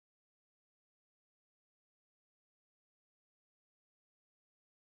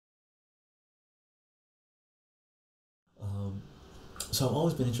So I've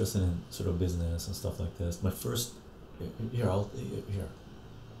always been interested in sort of business and stuff like this. My first here I'll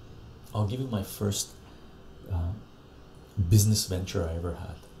give you my first uh, business venture I ever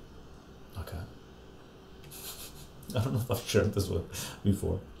had. Okay, I don't know if I've shared this with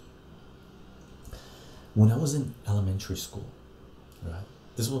before. When I was in elementary school, right?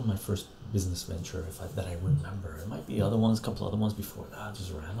 This was my first business venture, if I that I remember. It might be other ones, a couple other ones before that,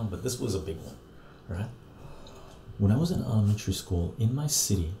 just random, but this was a big one, right? When I was in elementary school in my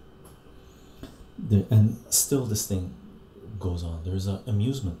city, there and still this thing goes on. There's an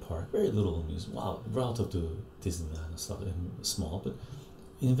amusement park, very little amusement, wow, relative to Disneyland and stuff, and small, but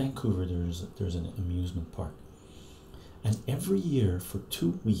in Vancouver there's an amusement park, and every year for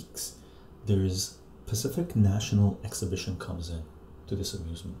 2 weeks there's Pacific National Exhibition comes in to this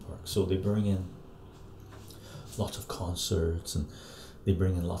amusement park. So they bring in lots of concerts and they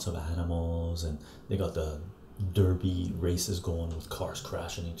bring in lots of animals, and they got the derby races going with cars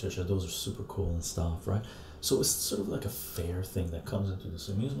crashing into each other. Those are super cool and stuff, right? So it's sort of like a fair thing that comes into this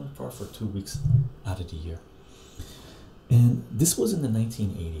amusement park for 2 weeks out of the year. And this was in the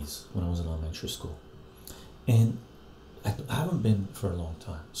 1980s when I was in elementary school, and I haven't been for a long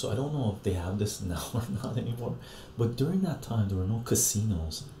time, so I don't know if they have this now or not anymore. But during that time, there were no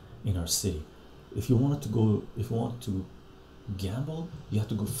casinos in our city. If you wanted to gamble, you had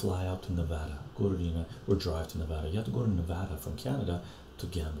to go fly out to Nevada, go to the or drive to Nevada. You had to go to Nevada from Canada to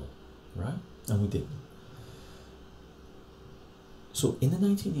gamble, right? And we did. So in the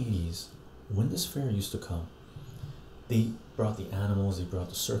 1980s, when this fair used to come, they brought the animals, they brought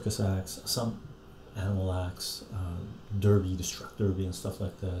the circus acts, some animal acts, derby, the struck derby and stuff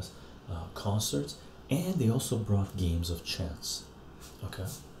like this, concerts, and they also brought games of chance. Okay,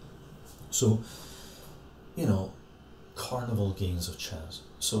 so you know, carnival games of chance.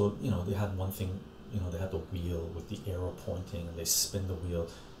 So you know, they had one thing, you know, they had the wheel with the arrow pointing, and they spin the wheel.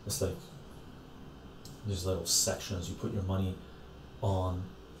 It's like there's little sections. You put your money on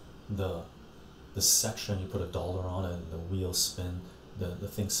the section, you put $1 on it, and the wheel spin, the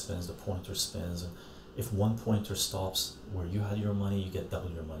thing spins, the pointer spins, and if one pointer stops where you had your money, you get double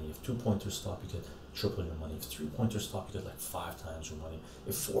your money. If two pointers stop, you get triple your money. If three pointers stop, you get like 5 times your money.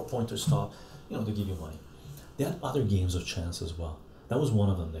 If four pointers stop, you know, they give you money. They had other games of chance as well. That was one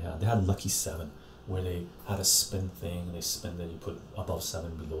of them. They had Lucky Seven, where they had a spin thing, and they spin that you put above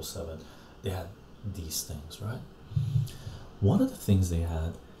 7, below 7. They had these things, right? One of the things they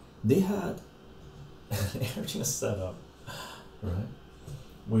had everything is set up, right,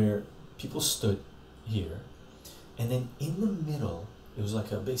 where people stood here, and then in the middle it was like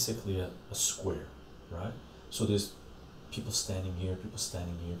basically a square, right? So there's people standing here, people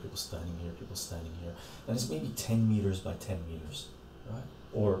standing here, people standing here, people standing here, and it's maybe 10 meters by 10 meters, right?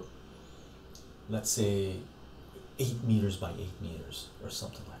 Or let's say 8 meters by 8 meters or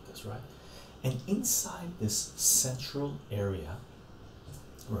something like this, right? And inside this central area,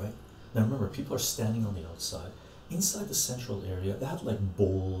 right? Now remember, people are standing on the outside. Inside the central area, they had like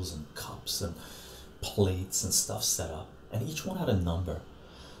bowls and cups and plates and stuff set up, and each one had a number.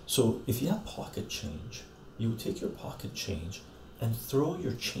 So if you had pocket change, you would take your pocket change and throw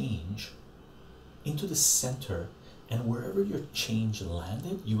your change into the center, and wherever your change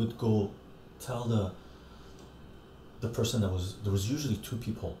landed, you would go tell the person that was there was usually two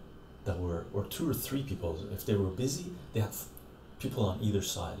people that were, or 2 or 3 people. If they were busy, they had people on either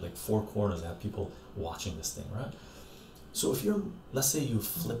side, like 4 corners. They had people watching this thing, right? So if you're, let's say you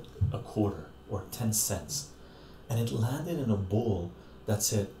flipped a quarter or 10 cents, and it landed in a bowl that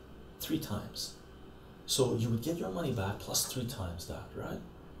said 3 times, so you would get your money back plus 3 times that, right?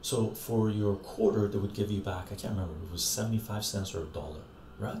 So for your quarter, they would give you back, I can't remember, it was 75 cents or $1,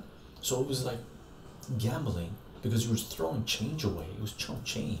 right? So it was like gambling, because you were throwing change away. It was chump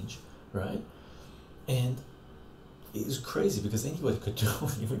change, right? And it was crazy because anybody could do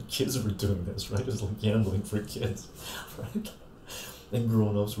it. Even kids were doing this, right? It was like gambling for kids, right? And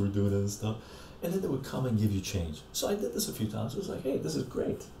grown-ups were doing it and stuff. And then they would come and give you change. So I did this a few times. It was like, hey, this is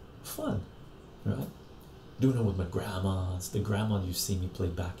great, fun, right? Doing it with my grandma. It's the grandma you see me play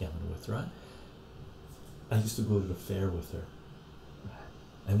backgammon with, right? I used to go to the fair with her,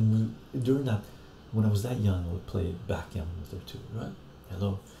 and during that, when I was that young, I would play backgammon with her too, right?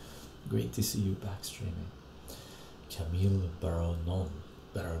 Hello, great to see you back streaming. Camille Baronon,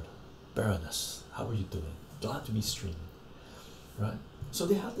 Baroness, how are you doing? Glad to be streaming, right? So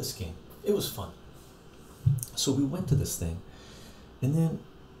they had this game. It was fun. So we went to this thing, and then,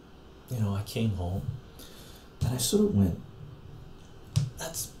 you know, I came home, and I sort of went,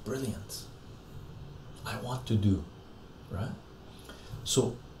 that's brilliant. I want to do, right?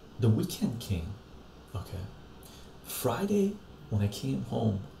 So the weekend came, okay. Friday when I came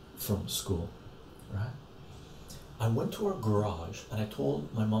home from school, right, I went to our garage and I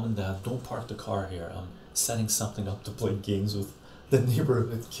told my mom and dad, don't park the car here, I'm setting something up to play games with the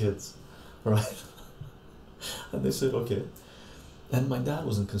neighborhood kids, right? And they said okay. And my dad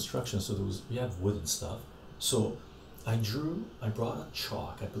was in construction, so we have wood and stuff. So I brought a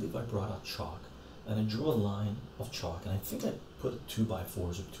chalk, I believe I brought a chalk, and I drew a line of chalk, and I think I put 2x4s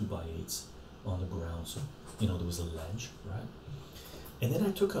or 2x8s on the ground, so you know there was a ledge, right? And then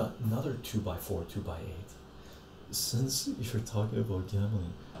I took another 2x4, 2x8. Since you're talking about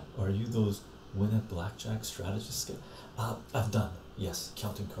gambling, are you those win at blackjack strategists? I've done, yes,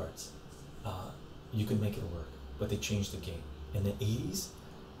 counting cards. You can make it work, but they changed the game. In the 80s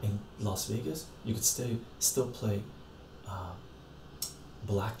in Las Vegas, you could still play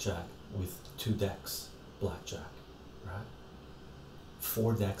blackjack with 2 decks blackjack, right?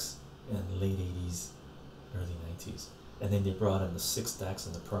 4 decks in late 80s, early 90s, and then they brought in the 6 decks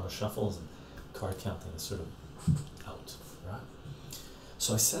and the perma shuffles, and card counting is sort of out, right?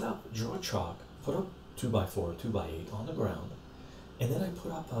 So I set up, drew a chalk, put up 2x4, 2x8 on the ground, and then I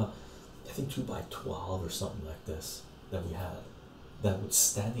put up I think 2x12 or something like this that we had that was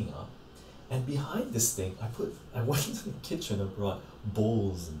standing up, and behind this thing I went into the kitchen and brought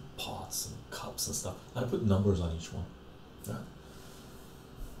bowls and pots and cups and stuff, and I put numbers on each one, right?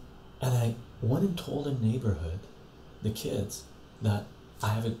 And I went and told the neighborhood, the kids, that I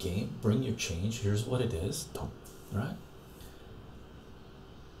have a game, bring your change, here's what it is, right?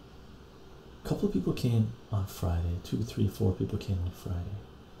 A couple of people came on Friday, 2, 3, 4 people came on Friday.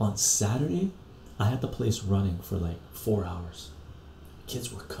 On Saturday, I had the place running for like 4 hours.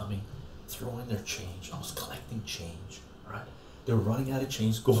 Kids were coming, throwing their change. I was collecting change, right? They were running out of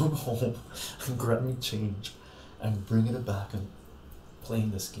change, going home and grabbing change and bringing it back and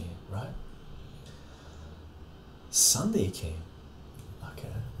playing this game, right? Sunday came, okay.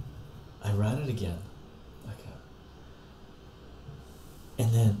 I ran it again, okay.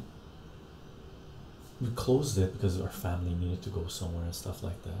 And then we closed it because our family needed to go somewhere and stuff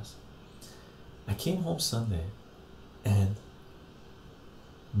like this. I came home Sunday and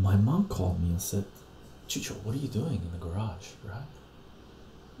my mom called me and said, Chycho, what are you doing in the garage, right?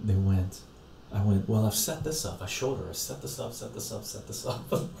 I went, well, I've set this up. I showed her, I set this up.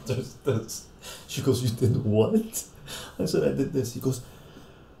 There's this. She goes, you did what? I said, I did this. He goes,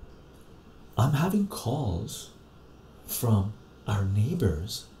 I'm having calls from our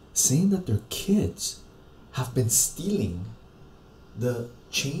neighbors saying that their kids have been stealing the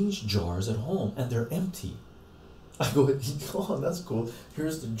change jars at home and they're empty. I go, oh, that's cool.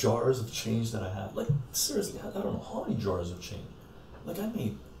 Here's the jars of change that I have. Like, seriously, I don't know how many jars of change. Like, I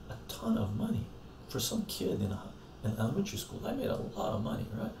made a ton of money for some kid in elementary school. I made a lot of money,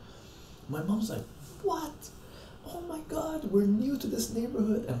 right? My mom's like, what? Oh my God, we're new to this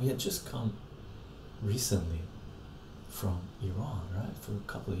neighborhood. And we had just come recently from Iran, right? For a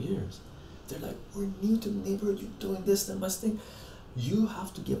couple of years. They're like, we're new to the neighborhood, you're doing this and must think. You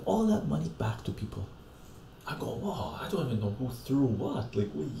have to give all that money back to people. I go, wow, I don't even know who threw what.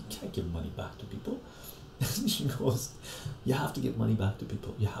 Like, well, you can't give money back to people. And she goes, you have to give money back to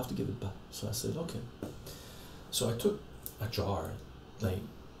people. You have to give it back. So I said, okay. So I took a jar, like,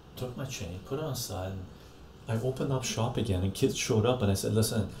 took my change, put it on the side, and I opened up shop again, and kids showed up, and I said,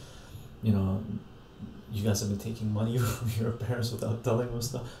 listen, you know, you guys have been taking money from your parents without telling them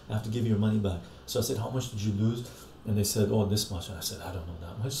stuff. I have to give your money back. So I said, how much did you lose? And they said, oh, this much. And I said, I don't know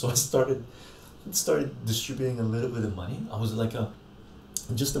that much. So I started distributing a little bit of money. I was like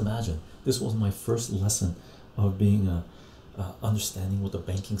just imagine, this was my first lesson of being understanding what the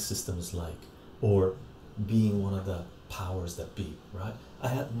banking system is like, or being one of the powers that be, right? I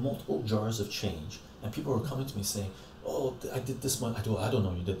had multiple jars of change, and people were coming to me saying, oh, I did this much. I don't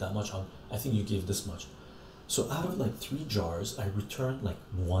know, you did that much. I think you gave this much. So out of like 3 jars, I returned like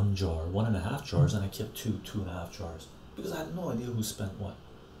 1 jar, 1.5 jars, and I kept 2.5 jars, because I had no idea who spent what,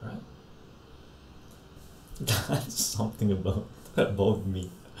 right? That's something about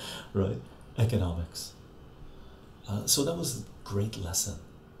me, right? Economics. So that was a great lesson.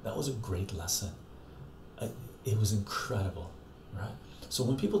 It was incredible, right? So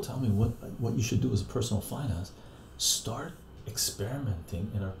when people tell me what you should do as a personal finance, start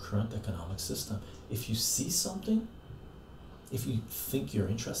experimenting in our current economic system. If you see something, if you think you're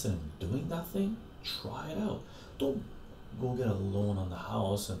interested in doing that thing, try it out. Don't go get a loan on the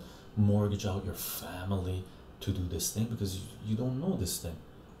house and mortgage out your family to do this thing, because you don't know this thing.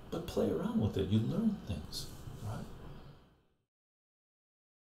 But play around with it, you learn things.